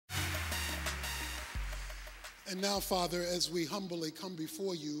And now, Father, as we humbly come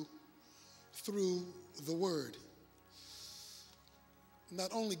before you through the word, not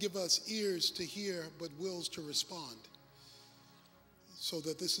only give us ears to hear, but wills to respond, so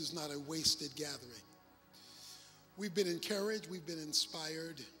that this is not a wasted gathering. We've been encouraged, we've been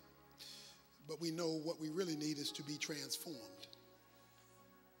inspired, but we know what we really need is to be transformed.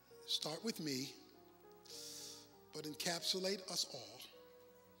 Start with me, but encapsulate us all,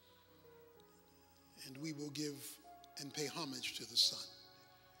 and we will give and pay homage to the Son.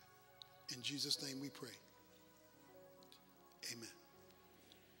 In Jesus' name we pray. Amen.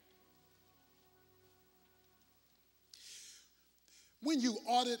 When you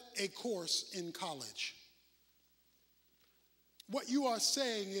audit a course in college, what you are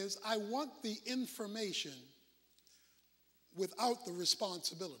saying is, I want the information without the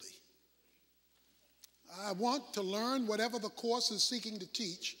responsibility. I want to learn whatever the course is seeking to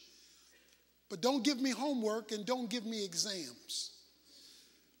teach, but don't give me homework and don't give me exams.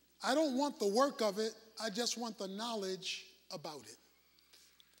 I don't want the work of it, I just want the knowledge about it.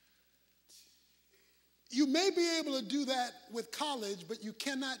 You may be able to do that with college, but you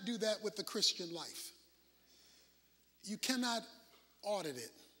cannot do that with the Christian life. You cannot audit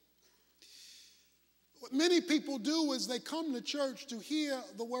it. What many people do is they come to church to hear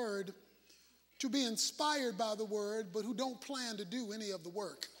the word, to be inspired by the word, but who don't plan to do any of the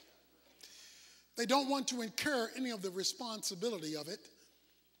work. They don't want to incur any of the responsibility of it,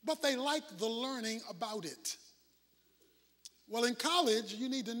 but they like the learning about it. Well, in college, you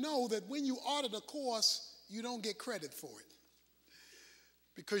need to know that when you audit a course, you don't get credit for it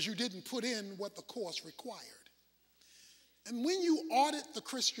because you didn't put in what the course required. And when you audit the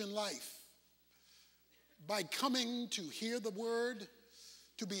Christian life by coming to hear the word,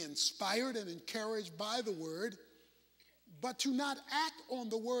 to be inspired and encouraged by the word, but to not act on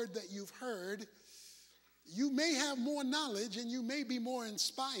the word that you've heard, you may have more knowledge and you may be more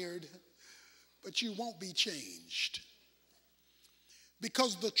inspired, but you won't be changed.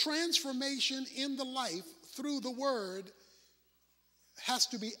 Because the transformation in the life through the word has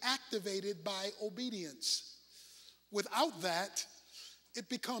to be activated by obedience. Without that, it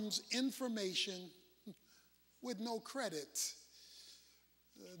becomes information with no credit.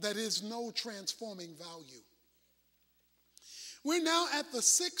 That is no transforming value. We're now at the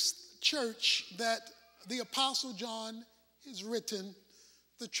 6th church that the Apostle John has written,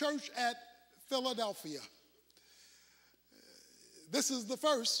 the church at Philadelphia. This is the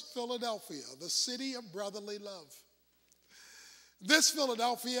first Philadelphia, the city of brotherly love. This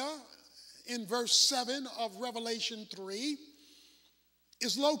Philadelphia, in verse 7 of Revelation 3,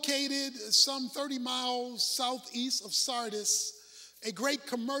 is located some 30 miles southeast of Sardis, a great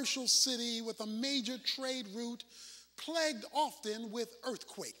commercial city with a major trade route plagued often with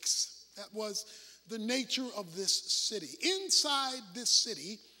earthquakes. That was the nature of this city. Inside this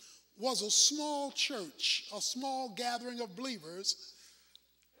city was a small church, a small gathering of believers,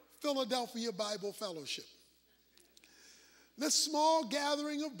 Philadelphia Bible Fellowship. This small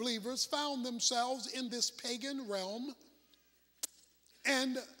gathering of believers found themselves in this pagan realm,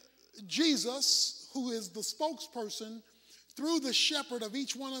 and Jesus, who is the spokesperson through the shepherd of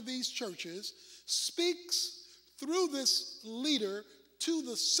each one of these churches, speaks through this leader to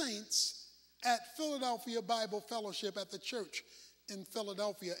the saints at Philadelphia Bible Fellowship at the church in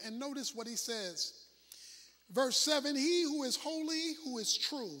Philadelphia. And notice what he says. Verse 7, he who is holy, who is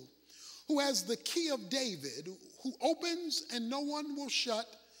true, who has the key of David, who opens and no one will shut,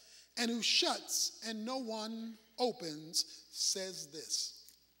 and who shuts and no one opens, says this.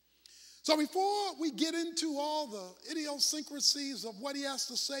 So before we get into all the idiosyncrasies of what he has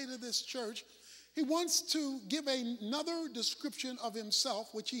to say to this church, he wants to give another description of himself,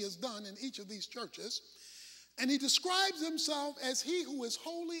 which he has done in each of these churches. And he describes himself as he who is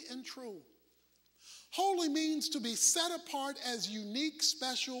holy and true. Holy means to be set apart as unique,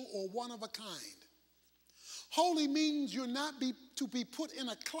 special, or one of a kind. Holy means you're not to be put in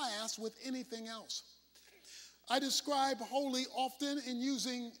a class with anything else. I describe holy often in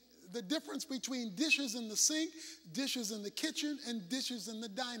using the difference between dishes in the sink, dishes in the kitchen, and dishes in the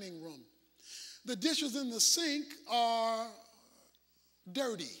dining room. The dishes in the sink are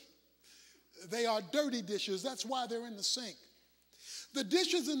dirty. They are dirty dishes. That's why they're in the sink. The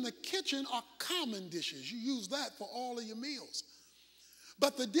dishes in the kitchen are common dishes. You use that for all of your meals.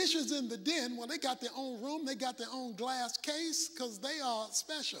 But the dishes in the den, well, they got their own room. They got their own glass case because they are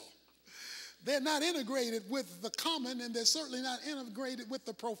special. They're not integrated with the common, and they're certainly not integrated with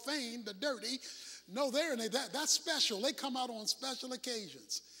the profane, the dirty. No, that's special. They come out on special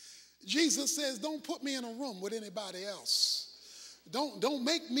occasions. Jesus says, don't put me in a room with anybody else. Don't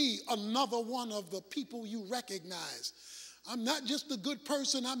make me another one of the people you recognize. I'm not just a good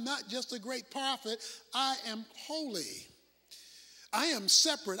person. I'm not just a great prophet. I am holy. I am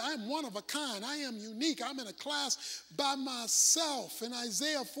separate. I am one of a kind. I am unique. I'm in a class by myself. In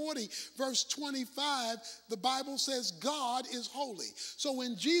Isaiah 40, verse 25, the Bible says God is holy. So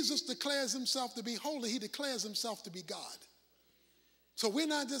when Jesus declares himself to be holy, he declares himself to be God. So we're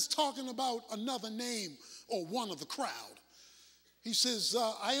not just talking about another name or one of the crowd. He says,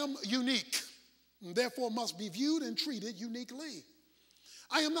 I am unique, and therefore must be viewed and treated uniquely.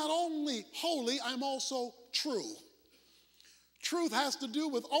 I am not only holy, I'm also true. Truth has to do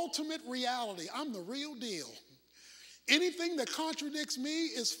with ultimate reality. I'm the real deal. Anything that contradicts me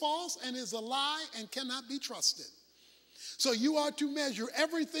is false and is a lie and cannot be trusted. So you are to measure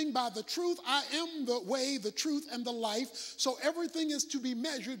everything by the truth. I am the way, the truth, and the life. So everything is to be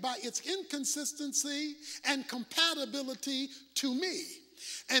measured by its inconsistency and compatibility to me.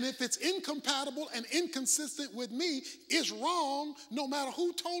 And if it's incompatible and inconsistent with me, it's wrong no matter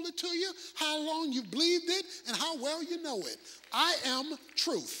who told it to you, how long you believed it, and how well you know it. I am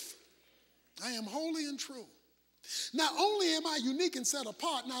truth. I am holy and true. Not only am I unique and set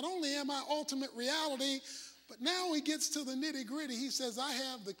apart, not only am I ultimate reality, but now he gets to the nitty-gritty. He says, I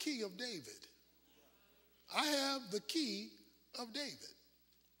have the key of David. I have the key of David.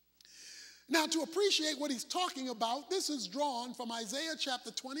 Now, to appreciate what he's talking about, this is drawn from Isaiah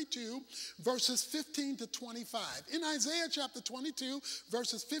chapter 22, verses 15 to 25. In Isaiah chapter 22,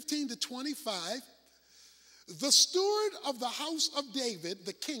 verses 15 to 25, the steward of the house of David,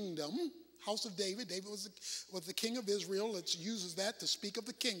 the kingdom, house of David, David was the king of Israel. It uses that to speak of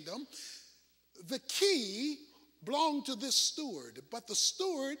the kingdom. The key belonged to this steward, but the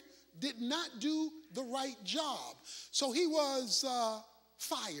steward did not do the right job. So he was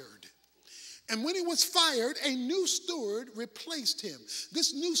fired. And when he was fired, a new steward replaced him.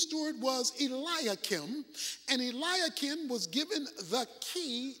 This new steward was Eliakim, and Eliakim was given the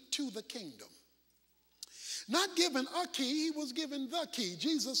key to the kingdom. Not given a key, he was given the key.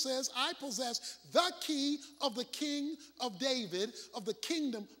 Jesus says, I possess the key of the king of David, of the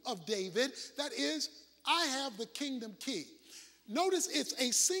kingdom of David. That is, I have the kingdom key. Notice it's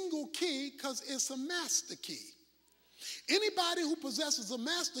a single key because it's a master key. Anybody who possesses a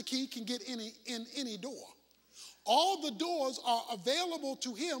master key can get in any door. All the doors are available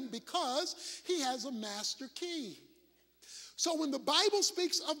to him because he has a master key. So when the Bible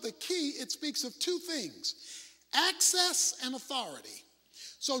speaks of the key, it speaks of two things: access and authority.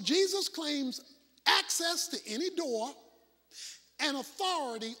 So Jesus claims access to any door and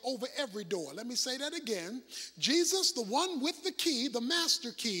authority over every door. Let me say that again. Jesus, the one with the key, the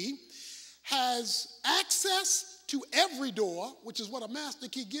master key, has access to every door, which is what a master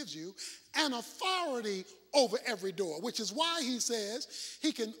key gives you, and authority over every door, which is why he says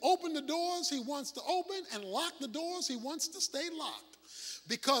he can open the doors he wants to open and lock the doors he wants to stay locked,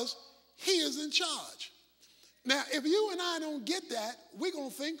 because he is in charge. Now, if you and I don't get that, we're going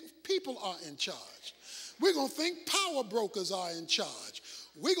to think people are in charge. We're going to think power brokers are in charge.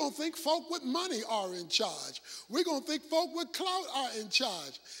 We're going to think folk with money are in charge. We're going to think folk with clout are in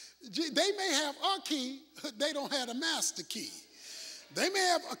charge. They may have a key, they don't have a master key. They may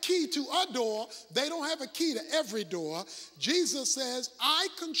have a key to a door, they don't have a key to every door. Jesus says, I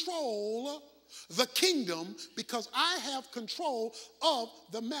control the kingdom because I have control of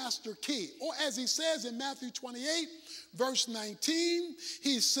the master key. Or as he says in Matthew 28, verse 19,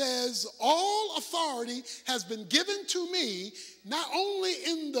 he says, all authority has been given to me, not only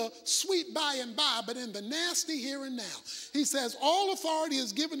in the sweet by and by, but in the nasty here and now. He says, all authority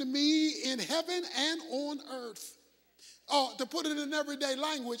is given to me in heaven and on earth. To put it in everyday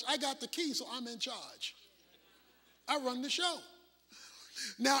language, I got the key, so I'm in charge. I run the show.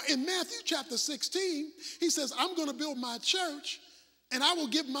 Now, in Matthew chapter 16, he says, I'm going to build my church, and I will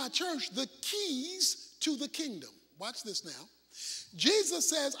give my church the keys to the kingdom. Watch this now. Jesus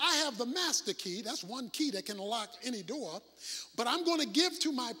says, I have the master key. That's one key that can unlock any door. But I'm going to give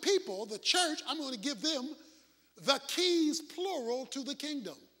to my people, the church, I'm going to give them the keys, plural, to the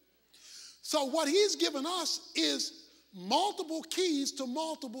kingdom. So what he's given us is multiple keys to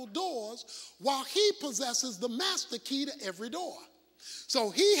multiple doors, while he possesses the master key to every door. So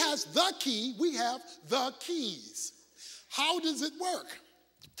he has the key, we have the keys. How does it work?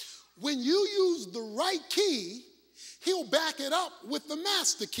 When you use the right key, he'll back it up with the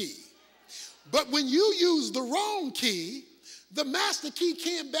master key. But when you use the wrong key, the master key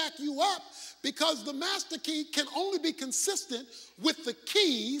can't back you up, because the master key can only be consistent with the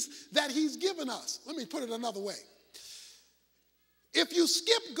keys that he's given us. Let me put it another way. If you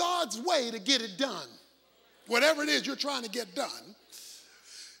skip God's way to get it done, whatever it is you're trying to get done,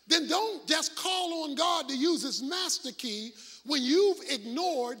 then don't just call on God to use his master key when you've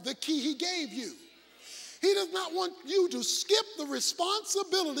ignored the key he gave you. He does not want you to skip the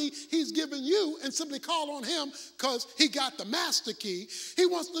responsibility he's given you and simply call on him because he got the master key. He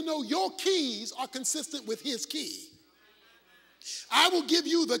wants to know your keys are consistent with his key. I will give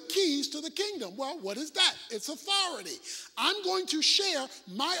you the keys to the kingdom. Well, what is that? It's authority. I'm going to share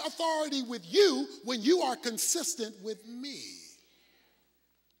my authority with you when you are consistent with me.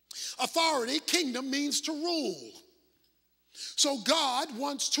 Authority, kingdom, means to rule. So God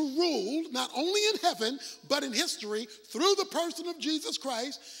wants to rule not only in heaven, but in history through the person of Jesus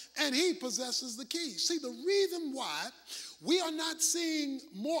Christ, and he possesses the keys. See, the reason why we are not seeing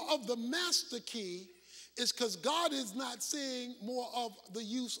more of the master key is because God is not seeing more of the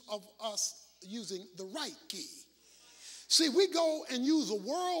use of us using the right key. See, we go and use the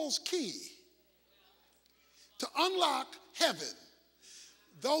world's key to unlock heaven.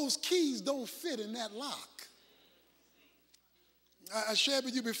 Those keys don't fit in that lock. I shared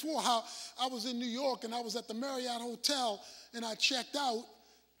with you before how I was in New York and I was at the Marriott Hotel and I checked out,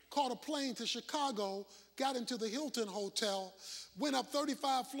 caught a plane to Chicago, got into the Hilton Hotel, went up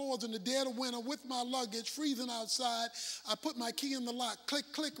 35 floors in the dead of winter with my luggage, freezing outside. I put my key in the lock, click,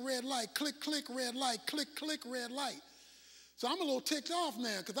 click, red light, click, click, red light, click, click, red light. So I'm a little ticked off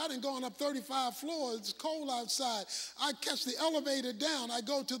now because I done gone up 35 floors. It's cold outside. I catch the elevator down. I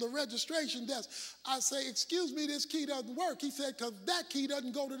go to the registration desk. I say, excuse me, this key doesn't work. He said, because that key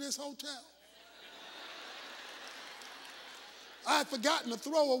doesn't go to this hotel. I had forgotten to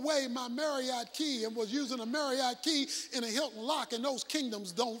throw away my Marriott key and was using a Marriott key in a Hilton lock, and those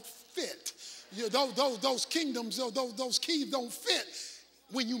kingdoms don't fit. Those kingdoms, those keys don't fit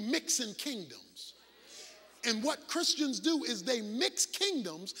when you mix in kingdoms. And what Christians do is they mix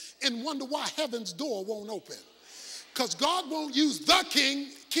kingdoms and wonder why heaven's door won't open. Because God won't use the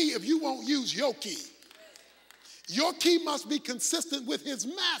key if you won't use your key. Your key must be consistent with his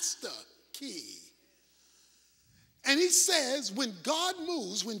master key. And he says when God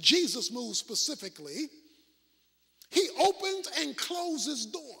moves, when Jesus moves specifically, he opens and closes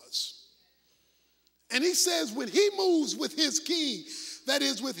doors. And he says when he moves with his key, that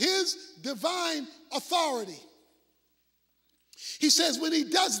is with his divine authority, he says when he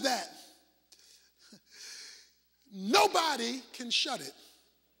does that, nobody can shut it.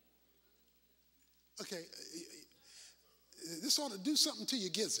 Okay, this ought to do something to your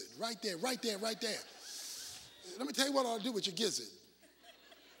gizzard. Right there, right there, right there. Let me tell you what I ought to do with your gizzard.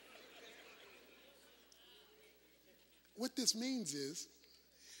 What this means is,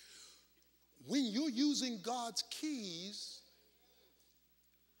 when you're using God's keys,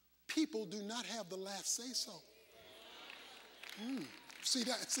 people do not have the last say-so. See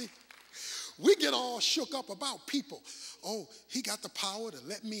that? See? We get all shook up about people. Oh, he got the power to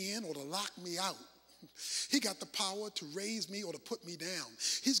let me in or to lock me out. He got the power to raise me or to put me down.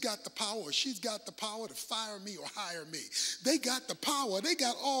 He's got the power, or she's got the power to fire me or hire me. They got the power. They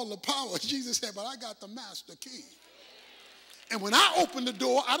got all the power. Jesus said, but I got the master key. And when I open the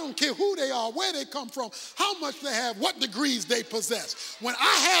door, I don't care who they are, where they come from, how much they have, what degrees they possess. When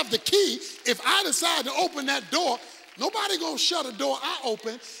I have the key, if I decide to open that door, nobody gonna shut a door I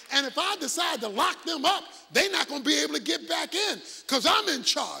open. And if I decide to lock them up, they're not gonna be able to get back in because I'm in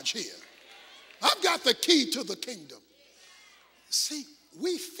charge here. I've got the key to the kingdom. See,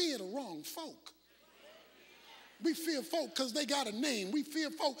 we fear the wrong folk. We fear folk because they got a name. We fear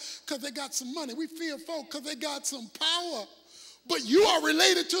folk because they got some money. We fear folk because they got some power. But you are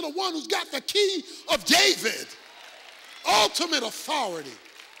related to the one who's got the key of David. Ultimate authority.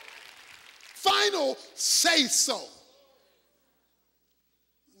 Final say-so.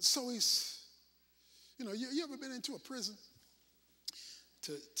 So he's, you ever been into a prison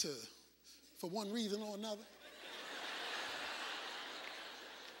for one reason or another?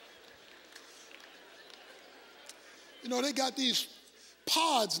 They got these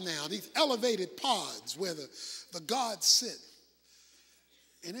pods now, these elevated pods where the guards sit.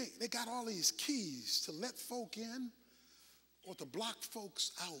 And they got all these keys to let folk in or to block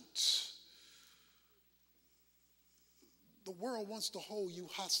folks out. The world wants to hold you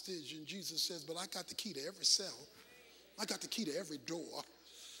hostage, and Jesus says, but I got the key to every cell. I got the key to every door.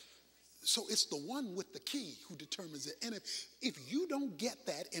 So it's the one with the key who determines it. And if you don't get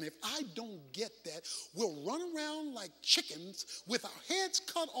that, and if I don't get that, we'll run around like chickens with our heads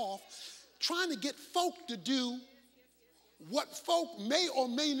cut off, trying to get folk to do what folk may or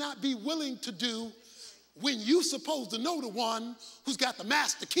may not be willing to do when you're supposed to know the one who's got the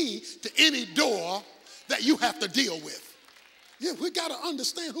master key to any door that you have to deal with. Yeah, we got to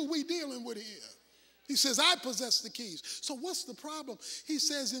understand who we're dealing with here. He says, I possess the keys. So what's the problem? He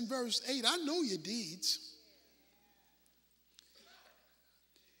says in verse 8, I know your deeds.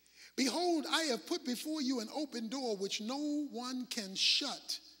 Behold, I have put before you an open door which no one can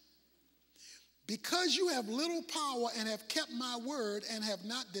shut. Because you have little power and have kept my word and have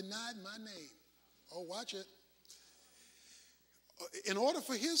not denied my name. Oh, watch it. In order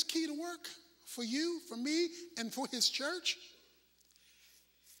for his key to work, for you, for me, and for his church,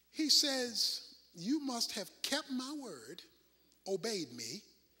 he says, you must have kept my word, obeyed me,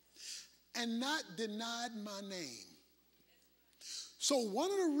 and not denied my name. So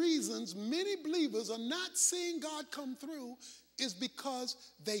one of the reasons many believers are not seeing God come through is because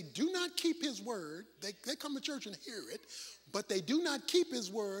they do not keep his word. They come to church and hear it, but they do not keep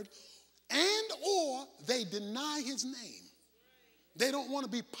his word, and or they deny his name. They don't want to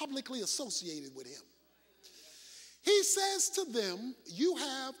be publicly associated with him. He says to them, you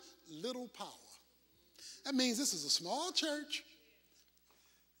have little power. That means this is a small church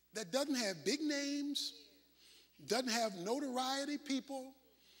that doesn't have big names, doesn't have notoriety people,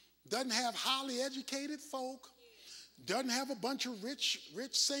 doesn't have highly educated folk, doesn't have a bunch of rich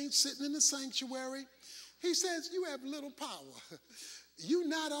saints sitting in the sanctuary. He says, you have little power. You're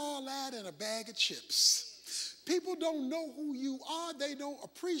not all that in a bag of chips. People don't know who you are. They don't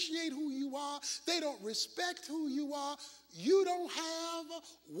appreciate who you are. They don't respect who you are. You don't have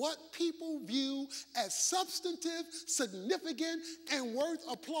what people view as substantive, significant, and worth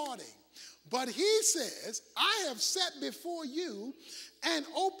applauding. But he says, I have set before you an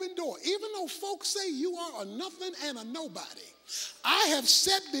open door. Even though folks say you are a nothing and a nobody, I have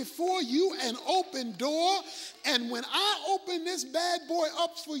set before you an open door, and when I open this bad boy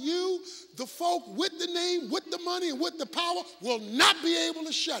up for you, the folk with the name, with the money, and with the power will not be able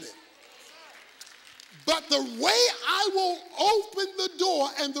to shut it. But the way I will open the door,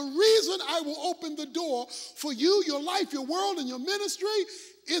 and the reason I will open the door for you, your life, your world, and your ministry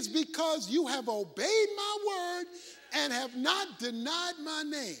is because you have obeyed my word and have not denied my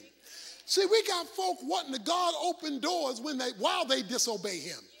name. See, we got folk wanting to God open doors while they disobey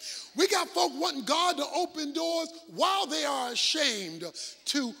him. We got folk wanting God to open doors while they are ashamed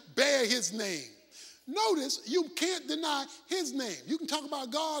to bear his name. Notice, you can't deny his name. You can talk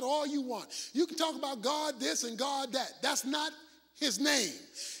about God all you want. You can talk about God this and God that. That's not his name.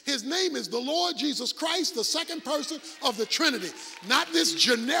 His name is the Lord Jesus Christ, the second person of the Trinity, not this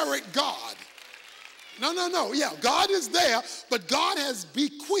generic God. No. Yeah, God is there, but God has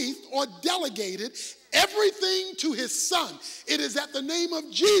bequeathed or delegated everything to his son. It is at the name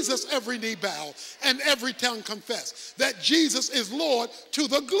of Jesus every knee bow and every tongue confess that Jesus is Lord to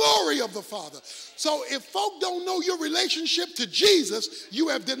the glory of the Father. So if folk don't know your relationship to Jesus, you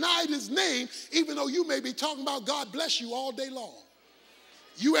have denied his name, even though you may be talking about God bless you all day long.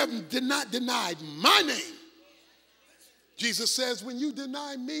 You have not denied my name. Jesus says, when you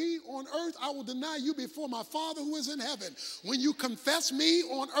deny me on earth, I will deny you before my Father who is in heaven. When you confess me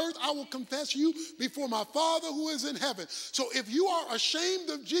on earth, I will confess you before my Father who is in heaven. So if you are ashamed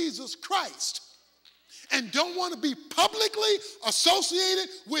of Jesus Christ and don't want to be publicly associated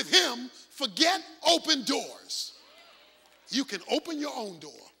with him, forget open doors. You can open your own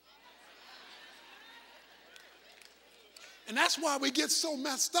door. And that's why we get so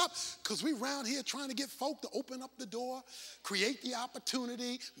messed up, because we around here trying to get folk to open up the door, create the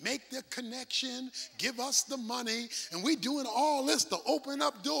opportunity, make the connection, give us the money, and we doing all this to open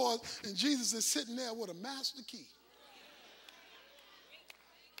up doors, and Jesus is sitting there with a master key.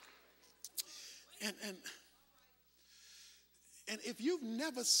 And if you've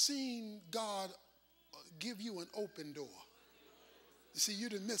never seen God give you an open door, you see, you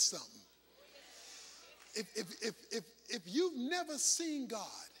done missed something. If you've never seen God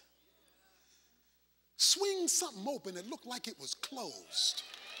swing something open that looked like it was closed,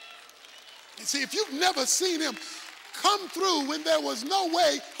 and see, if you've never seen him come through when there was no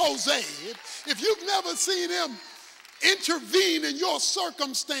way, Jose, if you've never seen him intervene in your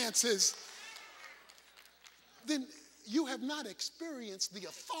circumstances, then you have not experienced the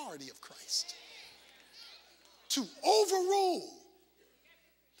authority of Christ to overrule,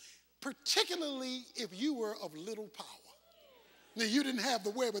 particularly if you were of little power. Now, you didn't have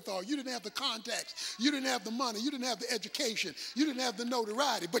the wherewithal, you didn't have the contacts, you didn't have the money, you didn't have the education, you didn't have the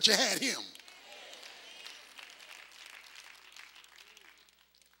notoriety, but you had him.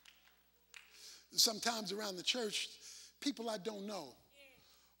 Sometimes around the church, people I don't know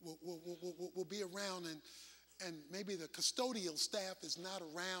will be around, and maybe the custodial staff is not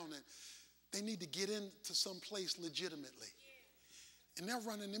around, and they need to get into some place legitimately. And they're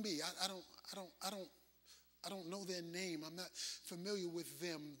running to me. I don't know their name. I'm not familiar with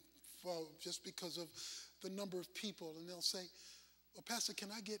them just because of the number of people, and they'll say, well, Pastor, can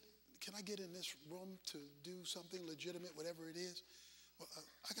I get in this room to do something legitimate, whatever it is? Well,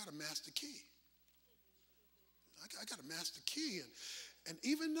 I got a master key. I got a master key. And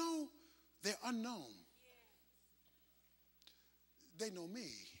even though they're unknown, they know me.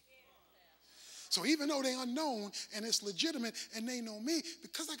 So even though they're unknown and it's legitimate and they know me,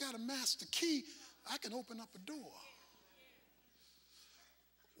 because I got a master key, I can open up a door.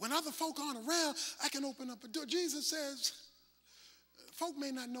 When other folk aren't around, I can open up a door. Jesus says, folk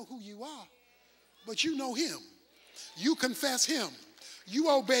may not know who you are, but you know him. You confess him. You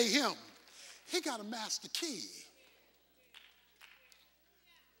obey him. He got a master key.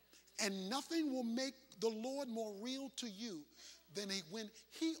 And nothing will make the Lord more real to you than when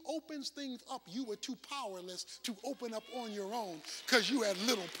he opens things up, you were too powerless to open up on your own because you had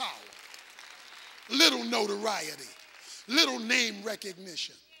little power, little notoriety, little name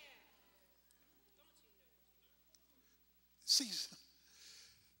recognition. See,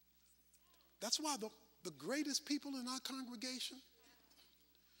 that's why the greatest people in our congregation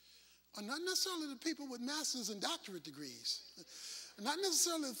are not necessarily the people with master's and doctorate degrees, not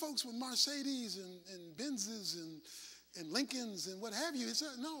necessarily the folks with Mercedes and Benzes and Lincolns and what have you. It's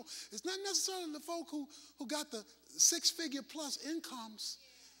not necessarily the folk who got the six-figure plus incomes.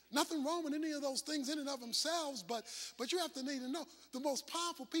 Nothing wrong with any of those things in and of themselves, but you have to need to know the most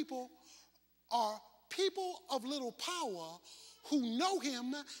powerful people are people of little power who know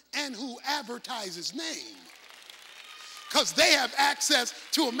him and who advertise his name, because they have access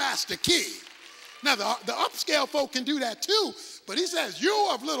to a master key. Now, the upscale folk can do that too, but he says, you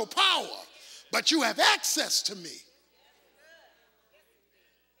have little power, but you have access to me.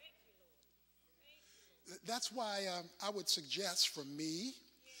 That's why I would suggest for me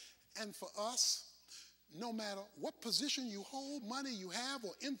and for us, no matter what position you hold, money you have,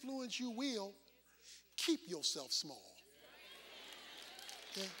 or influence you wield, keep yourself small.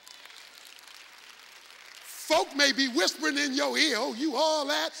 Okay? Folk may be whispering in your ear, oh, you all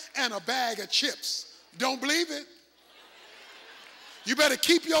that and a bag of chips. Don't believe it. You better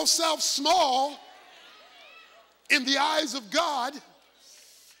keep yourself small in the eyes of God.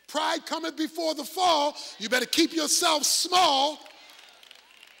 Pride cometh before the fall. You better keep yourself small.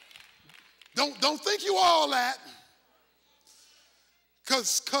 Don't think you all that.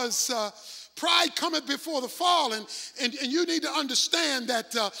 Because pride cometh before the fall, and you need to understand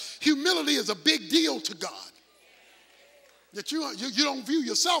that humility is a big deal to God. That you don't view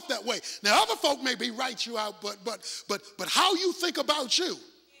yourself that way. Now, other folk may be write you out, but how you think about you,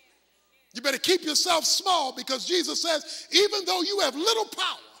 you better keep yourself small, because Jesus says, even though you have little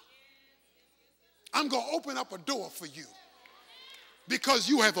power, I'm going to open up a door for you, because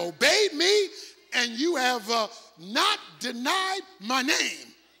you have obeyed me and you have not denied my name.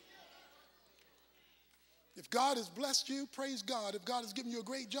 If God has blessed you, praise God. If God has given you a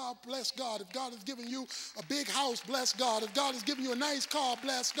great job, bless God. If God has given you a big house, bless God. If God has given you a nice car,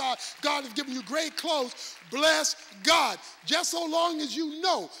 bless God. If God has given you great clothes, bless God. Just so long as you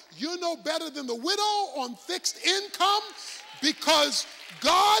know better than the widow on fixed income, because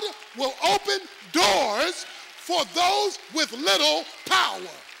God will open doors for those with little power.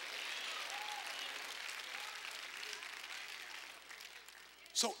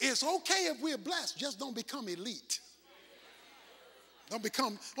 So it's okay if we're blessed, just don't become elite. Don't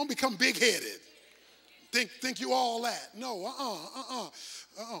become big-headed. Think you all that. No,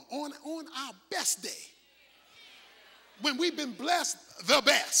 On our best day, when we've been blessed the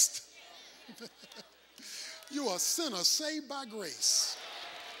best, you're a sinner saved by grace.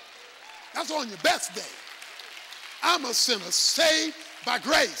 That's on your best day. I'm a sinner saved by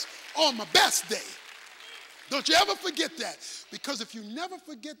grace on my best day. Don't you ever forget that. Because if you never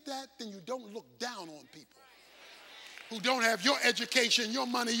forget that, then you don't look down on people who don't have your education, your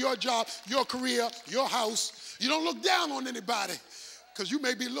money, your job, your career, your house. You don't look down on anybody, because you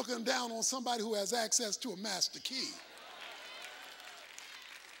may be looking down on somebody who has access to a master key.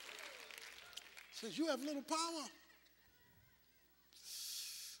 Says, you have little power,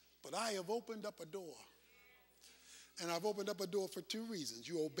 but I have opened up a door. And I've opened up a door for two reasons.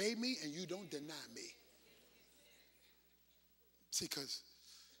 You obey me and you don't deny me. See, because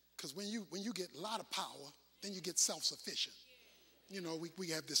when you get a lot of power, then you get self-sufficient. You know, we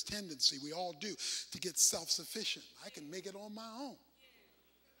have this tendency, we all do, to get self-sufficient. I can make it on my own.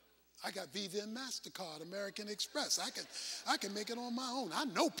 I got Visa and MasterCard, American Express. I can make it on my own. I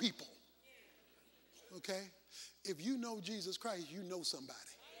know people. Okay? If you know Jesus Christ, you know somebody.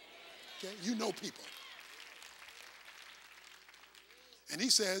 Okay? You know people. And he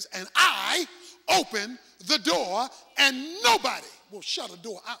says, and I open the door, and nobody will shut a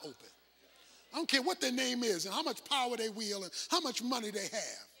door I open. I don't care what their name is and how much power they wield and how much money they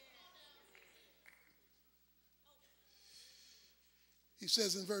have. He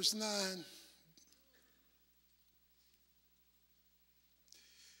says in verse 9,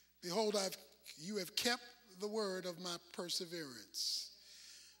 behold, you have kept the word of my perseverance,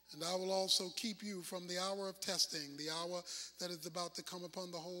 and I will also keep you from the hour of testing, the hour that is about to come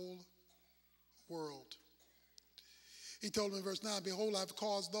upon the whole world. He told him in verse 9, behold, I've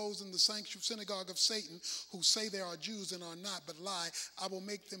caused those in the synagogue of Satan who say they are Jews and are not, but lie. I will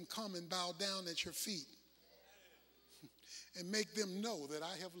make them come and bow down at your feet and make them know that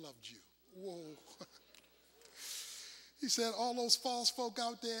I have loved you. Whoa. He said, all those false folk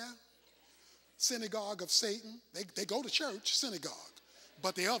out there, synagogue of Satan, they go to church, synagogue,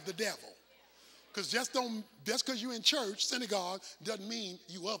 but they're of the devil. Because just because you're in church, synagogue, doesn't mean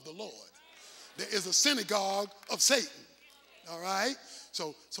you of the Lord. There is a synagogue of Satan. All right?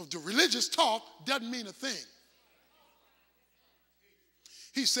 So the religious talk doesn't mean a thing.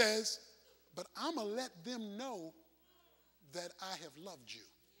 He says, but I'm going to let them know that I have loved you.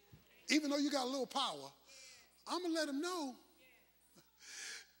 Even though you got a little power, I'm going to let them know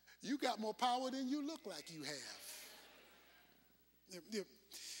you got more power than you look like you have.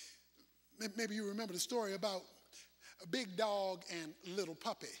 Maybe you remember the story about a big dog and little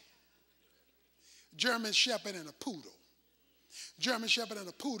puppy. German Shepherd and a poodle. German Shepherd and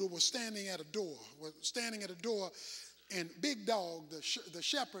a poodle were standing at a door. And big dog, the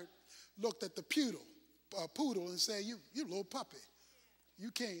shepherd, looked at the poodle and said, "You little puppy.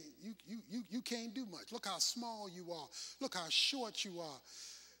 You can't do much. Look how small you are. Look how short you are.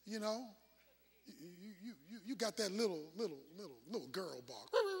 You know, you got that little girl bark.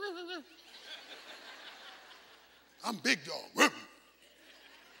 I'm big dog.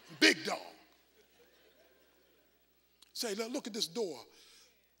 Big dog. Say, look at this door.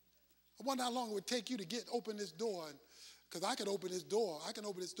 I wonder how long it would take you to open this door. Because I can open this door. I can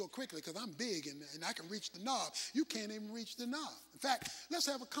open this door quickly because I'm big and I can reach the knob. You can't even reach the knob. In fact, let's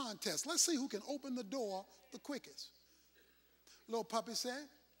have a contest. Let's see who can open the door the quickest. Little puppy said,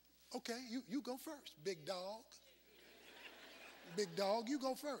 okay, you go first, big dog. Big dog, you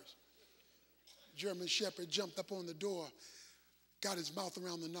go first. German Shepherd jumped up on the door, got his mouth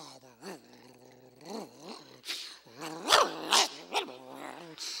around the knob.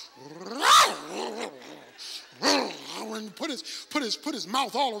 And put his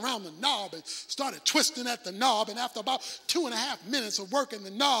mouth all around the knob and started twisting at the knob. And after about 2.5 minutes of working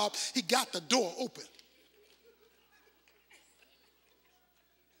the knob, he got the door open.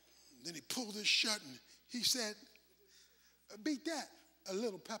 Then he pulled it shut and he said, beat that, a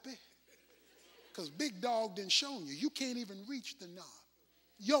little puppy. Because big dog didn't show you. You can't even reach the knob.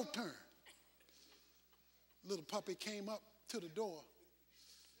 Your turn. Little puppy came up to the door,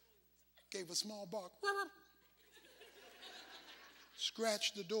 gave a small bark,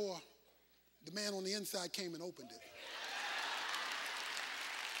 scratched the door. The man on the inside came and opened it.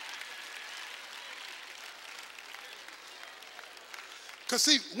 Because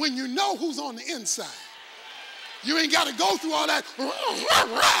see, when you know who's on the inside, you ain't got to go through all that.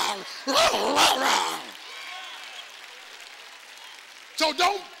 So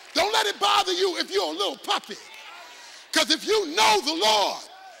don't let it bother you if you're a little puppy. Because if you know the Lord,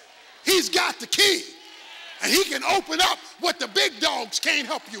 he's got the key. And he can open up what the big dogs can't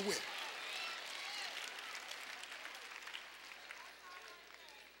help you with.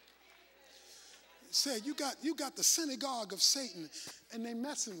 He said, you got the synagogue of Satan, and they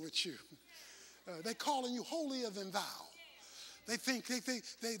messing with you. They calling you holier than thou. They think they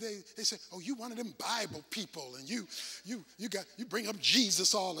say, oh, you one of them Bible people, and you bring up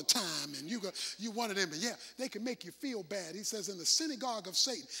Jesus all the time, and you one of them. And yeah, they can make you feel bad. He says, in the synagogue of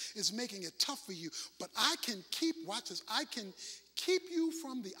Satan is making it tough for you, but I can keep you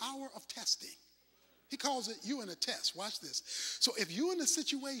from the hour of testing. He calls it you in a test. Watch this. So if you're in a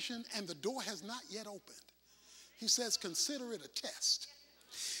situation and the door has not yet opened, he says, consider it a test.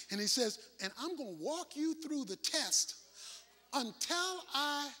 And he says, and I'm going to walk you through the test until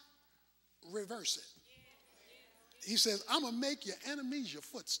I reverse it. He says, I'm going to make your enemies your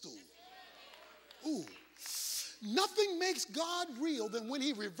footstool. Ooh. Nothing makes God real than when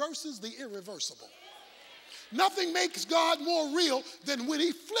he reverses the irreversible. Nothing makes God more real than when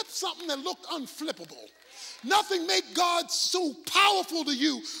he flips something that looked unflippable. Nothing makes God so powerful to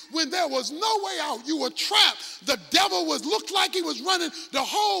you when there was no way out. You were trapped. The devil looked like he was running the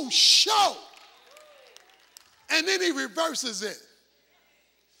whole show. And then he reverses it.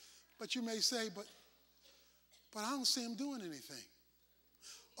 But you may say, but I don't see him doing anything.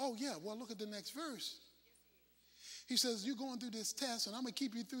 Oh, yeah, well, look at the next verse. He says, you're going through this test, and I'm going to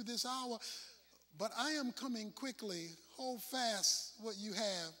keep you through this hour, but I am coming quickly. Hold fast what you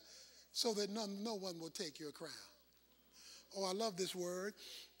have so that no one will take your crown. Oh, I love this word.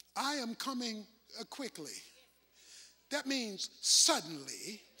 I am coming quickly. That means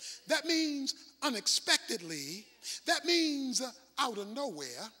suddenly. That means unexpectedly. That means out of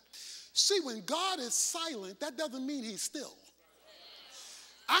nowhere. See, when God is silent, that doesn't mean he's still.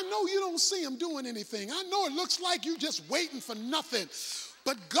 I know you don't see him doing anything. I know it looks like you just waiting for nothing.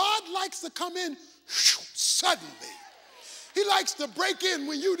 But God likes to come in suddenly. He likes to break in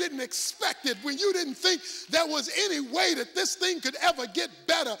when you didn't expect it, when you didn't think there was any way that this thing could ever get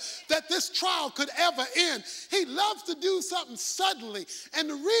better, that this trial could ever end. He loves to do something suddenly. And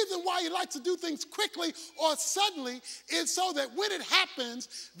the reason why he likes to do things quickly or suddenly is so that when it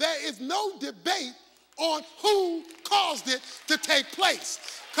happens, there is no debate on who caused it to take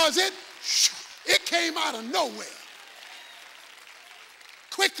place. Because it came out of nowhere.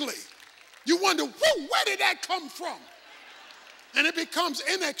 Quickly. You wonder, where did that come from? And it becomes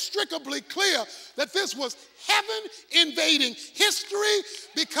inextricably clear that this was heaven invading history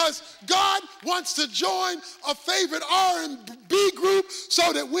because God wants to join a favorite R&B group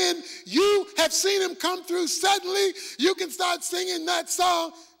so that when you have seen him come through suddenly, you can start singing that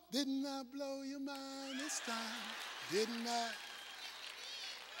song. Didn't I blow your mind this time? Didn't I?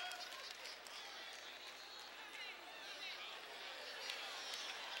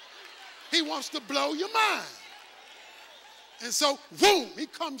 He wants to blow your mind. And so, boom, he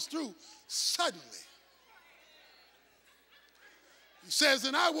comes through suddenly. He says,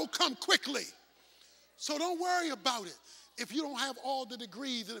 and I will come quickly. So don't worry about it. If you don't have all the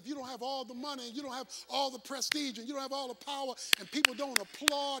degrees, and if you don't have all the money, and you don't have all the prestige, and you don't have all the power, and people don't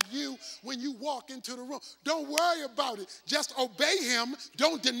applaud you when you walk into the room, don't worry about it. Just obey him.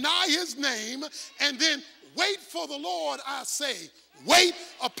 Don't deny his name. And then wait for the Lord, I say. Wait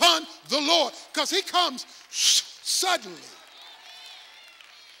upon the Lord. Because he comes suddenly.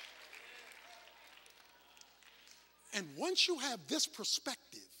 And once you have this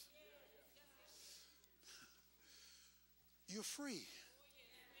perspective, you're free.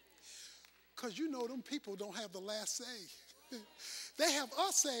 Because you know them people don't have the last say. They have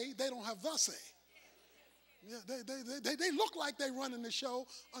a say, they don't have the say. Yeah, they look like they're running the show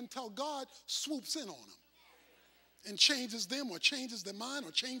until God swoops in on them and changes them or changes their mind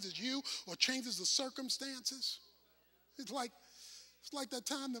or changes you or changes the circumstances. It's like that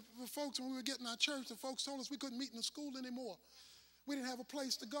time that the folks, when we were getting our church, the folks told us we couldn't meet in the school anymore. We didn't have a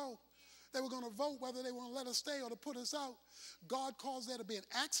place to go. They were going to vote whether they want to let us stay or to put us out. God caused there to be an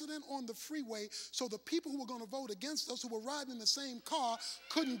accident on the freeway, so the people who were going to vote against us, who were riding in the same car,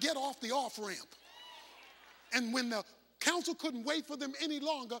 couldn't get off the off-ramp. And when the council couldn't wait for them any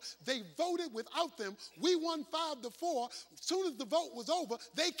longer, they voted without them. We won 5-4. As soon as the vote was over,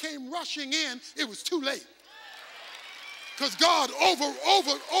 they came rushing in. It was too late. Because God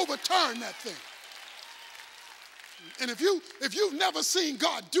overturned that thing. And if you've never seen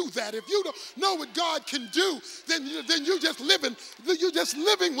God do that, if you don't know what God can do, then you're just living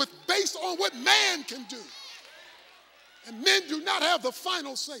with based on what man can do. And men do not have the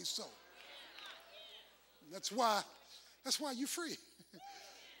final say so. That's why you're free.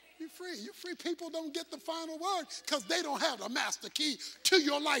 You're free. You're free. People don't get the final word because they don't have the master key to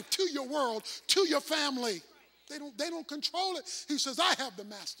your life, to your world, to your family. They don't control it. He says, I have the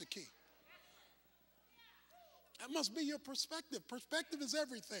master key. That must be your perspective. Perspective is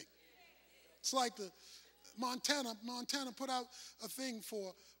everything. It's like the Montana put out a thing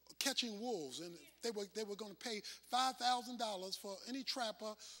for catching wolves, and they were going to pay $5,000 for any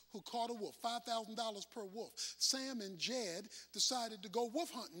trapper who caught a wolf, $5,000 per wolf. Sam and Jed decided to go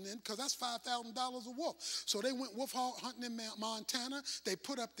wolf hunting because that's $5,000 a wolf. So they went wolf hunting in Montana. They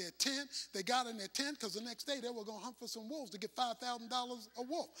put up their tent. They got in their tent because the next day they were going to hunt for some wolves to get $5,000 a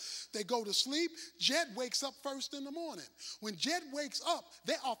wolf. They go to sleep. Jed wakes up first in the morning. When Jed wakes up,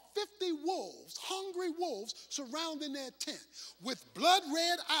 there are 50 wolves, hungry wolves, surrounding their tent with blood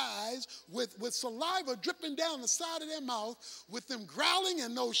red eyes, with saliva dripping down the side of their mouth, with them growling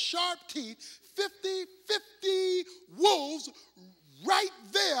and those sharp teeth, 50 wolves right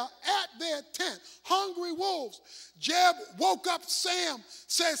there at their tent, hungry wolves. Jeb woke up Sam,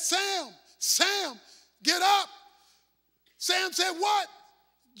 said, Sam, get up. Sam said, what?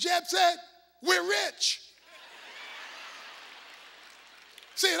 Jeb said, we're rich.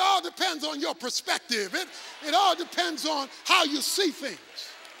 See, it all depends on your perspective. It all depends on how you see things.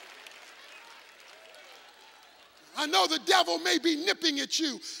 I know the devil may be nipping at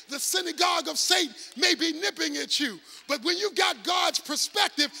you. The synagogue of Satan may be nipping at you. But when you've got God's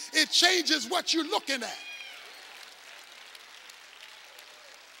perspective, it changes what you're looking at.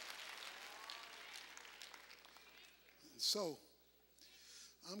 So,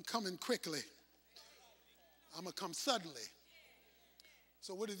 I'm coming quickly. I'm going to come suddenly.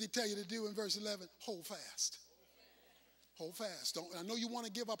 So what did he tell you to do in verse 11? Hold fast. Hold fast. I know you want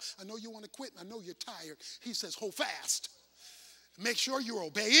to give up. I know you want to quit. I know you're tired. He says, hold fast. Make sure you're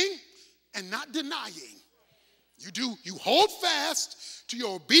obeying and not denying. You hold fast to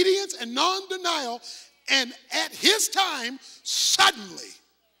your obedience and non-denial, and at his time, suddenly.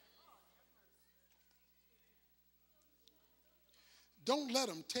 Don't let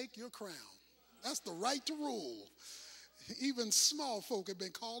them take your crown. That's the right to rule. Even small folk have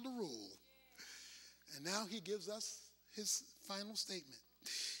been called to rule. And now he gives us his final statement.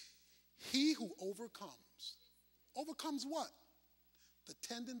 He who overcomes what? The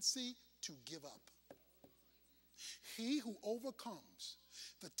tendency to give up. He who overcomes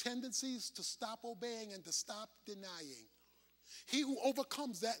the tendencies to stop obeying and to stop denying. He who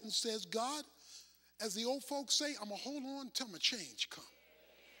overcomes that and says, God, as the old folks say, I'm going to hold on until my change comes.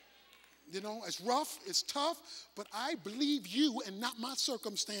 You know, it's rough, it's tough, but I believe you and not my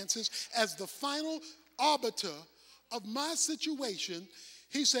circumstances as the final arbiter of my situation.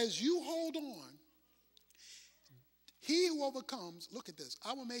 He says, you hold on. He who overcomes, look at this,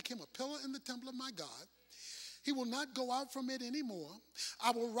 I will make him a pillar in the temple of my God. He will not go out from it anymore.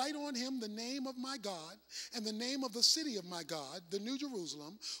 I will write on him the name of my God and the name of the city of my God, the New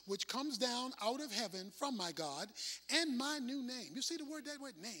Jerusalem, which comes down out of heaven from my God, and my new name. You see the word, that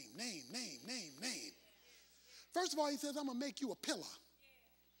word? Name. First of all, he says, I'm going to make you a pillar.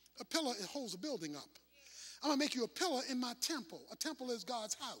 A pillar, it holds a building up. I'm going to make you a pillar in my temple. A temple is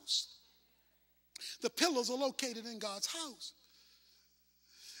God's house. The pillars are located in God's house.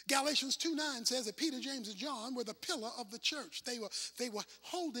 Galatians 2:9 says that Peter, James, and John were the pillar of the church. They were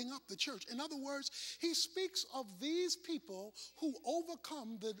holding up the church. In other words, he speaks of these people who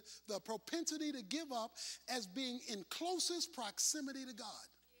overcome the propensity to give up as being in closest proximity to God.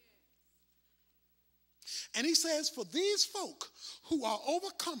 And he says for these folk who are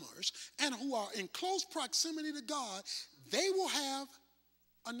overcomers and who are in close proximity to God, they will have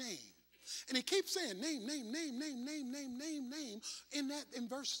a name. And he keeps saying name in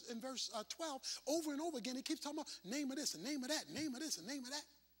verse 12 over and over again. He keeps talking about name of this and name of that, name of this and name of that.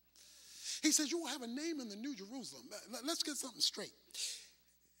 He says you will have a name in the New Jerusalem. Let's get something straight.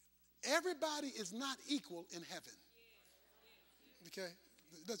 Everybody is not equal in heaven. Okay,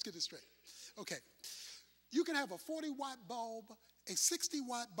 let's get this straight. Okay, you can have a 40-watt bulb, a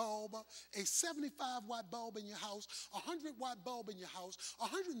 60-watt bulb, a 75-watt bulb in your house, a 100-watt bulb in your house, a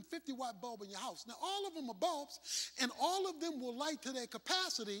 150-watt bulb in your house. Now, all of them are bulbs, and all of them will light to their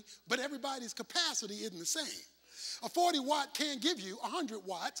capacity, but everybody's capacity isn't the same. A 40-watt can't give you 100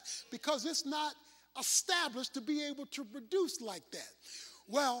 watts because it's not established to be able to produce like that.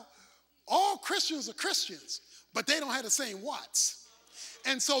 Well, all Christians are Christians, but they don't have the same watts.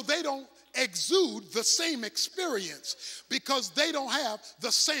 And so they don't exude the same experience because they don't have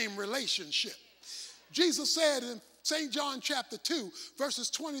the same relationship. Jesus said in St. John chapter 2, verses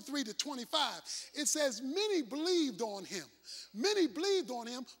 23 to 25, it says, many believed on him,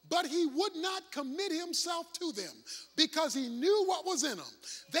 but he would not commit himself to them because he knew what was in them.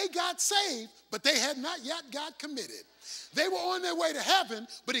 They got saved, but they had not yet got committed. They were on their way to heaven,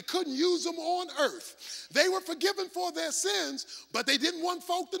 but he couldn't use them on earth. They were forgiven for their sins, but they didn't want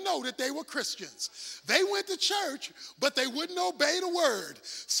folk to know that they were Christians. They went to church, but they wouldn't obey the word.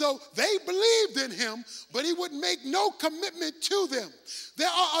 So they believed in him, but he would make no commitment to them. There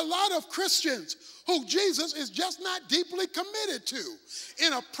are a lot of Christians who Jesus is just not deeply committed to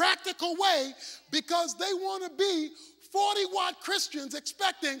in a practical way because they want to be 40-watt Christians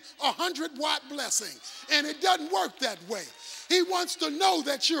expecting a 100-watt blessing. And it doesn't work that way. He wants to know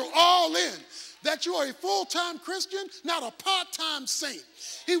that you're all in, that you're a full-time Christian, not a part-time saint.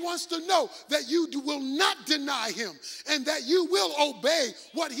 He wants to know that you will not deny him and that you will obey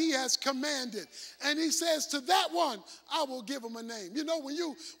what he has commanded. And he says to that one, I will give him a name. You know,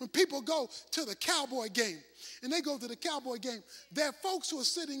 when people go to the Cowboy game, and they go to the Cowboy game, there are folks who are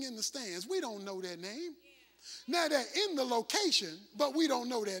sitting in the stands. We don't know their name. Now, they're in the location, but we don't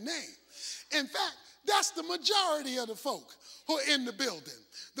know their name. In fact, that's the majority of the folk who are in the building.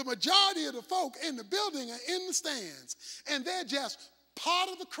 The majority of the folk in the building are in the stands, and they're just part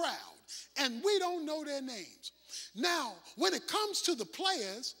of the crowd, and we don't know their names. Now, when it comes to the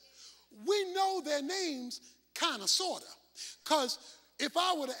players, we know their names kind of, sort of, because if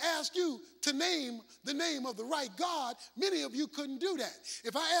I were to ask you to name the name of the right God, many of you couldn't do that.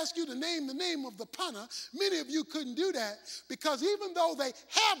 If I ask you to name the name of the punter, many of you couldn't do that, because even though they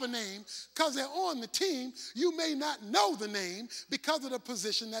have a name, because they're on the team, you may not know the name because of the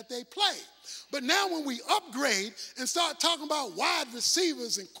position that they play. But now when we upgrade and start talking about wide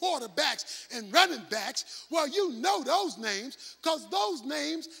receivers and quarterbacks and running backs, well, you know those names, because those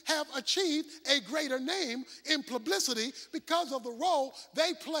names have achieved a greater name in publicity because of the role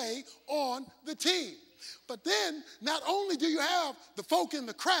they play on the team. But then, not only do you have the folk in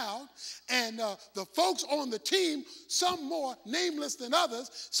the crowd and the folks on the team, some more nameless than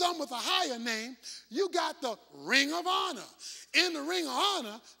others, some with a higher name, you got the Ring of Honor. In the Ring of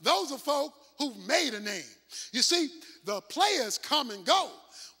Honor, those are folk who've made a name. You see, the players come and go,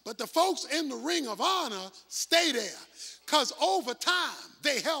 but the folks in the Ring of Honor stay there, because over time,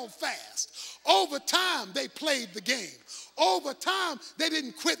 they held fast. Over time, they played the game. Over time, they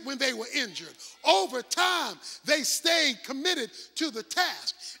didn't quit when they were injured. Over time, they stayed committed to the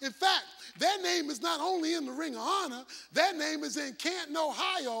task. In fact, their name is not only in the Ring of Honor, their name is in Canton,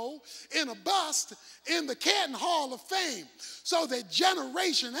 Ohio, in a bust in the Canton Hall of Fame, so that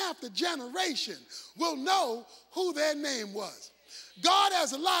generation after generation will know who their name was. God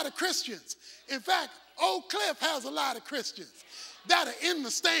has a lot of Christians. In fact, Oak Cliff has a lot of Christians that are in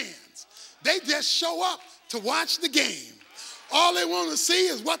the stands. They just show up to watch the game. All they want to see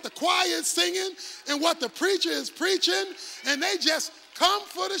is what the choir is singing and what the preacher is preaching, and they just come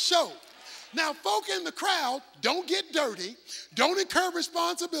for the show. Now, folk in the crowd don't get dirty, don't incur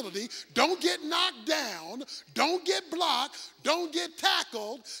responsibility, don't get knocked down, don't get blocked, don't get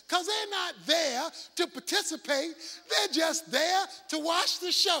tackled, because they're not there to participate. They're just there to watch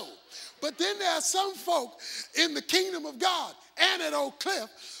the show. But then there are some folk in the kingdom of God and at Oak Cliff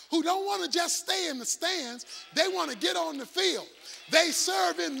who don't want to just stay in the stands. They want to get on the field. They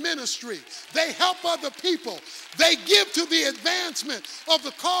serve in ministry. They help other people. They give to the advancement of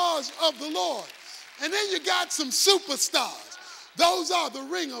the cause of the Lord. And then you got some superstars. Those are the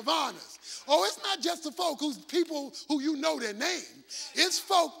Ring of Honors. Oh, it's not just the folk who's people who you know their name. It's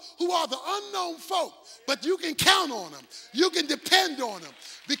folk who are the unknown folk, but you can count on them. You can depend on them,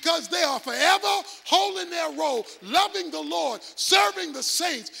 because they are forever holding their role, loving the Lord, serving the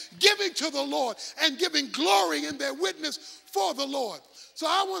saints, giving to the Lord, and giving glory in their witness for the Lord. So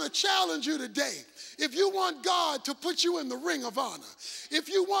I want to challenge you today. If you want God to put you in the Ring of Honor, if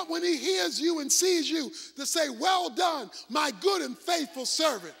you want, when he hears you and sees you, to say, "Well done, my good and faithful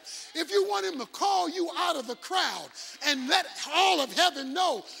servant," if you want him to call you out of the crowd and let all of heaven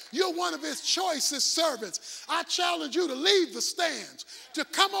know you're one of his choicest servants, I challenge you to leave the stands, to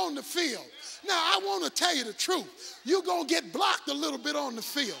come on the field. Now, I want to tell you the truth. You're going to get blocked a little bit on the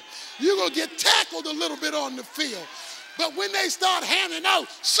field. You're going to get tackled a little bit on the field. But when they start handing out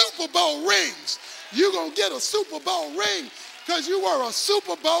Super Bowl rings, you're going to get a Super Bowl ring, because you were a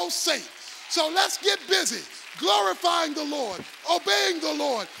Super Bowl saint. So let's get busy glorifying the Lord, obeying the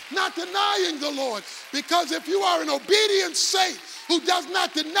Lord, not denying the Lord, because if you are an obedient saint who does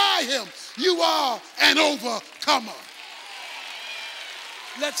not deny him, you are an overcomer.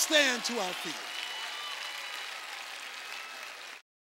 Let's stand to our feet.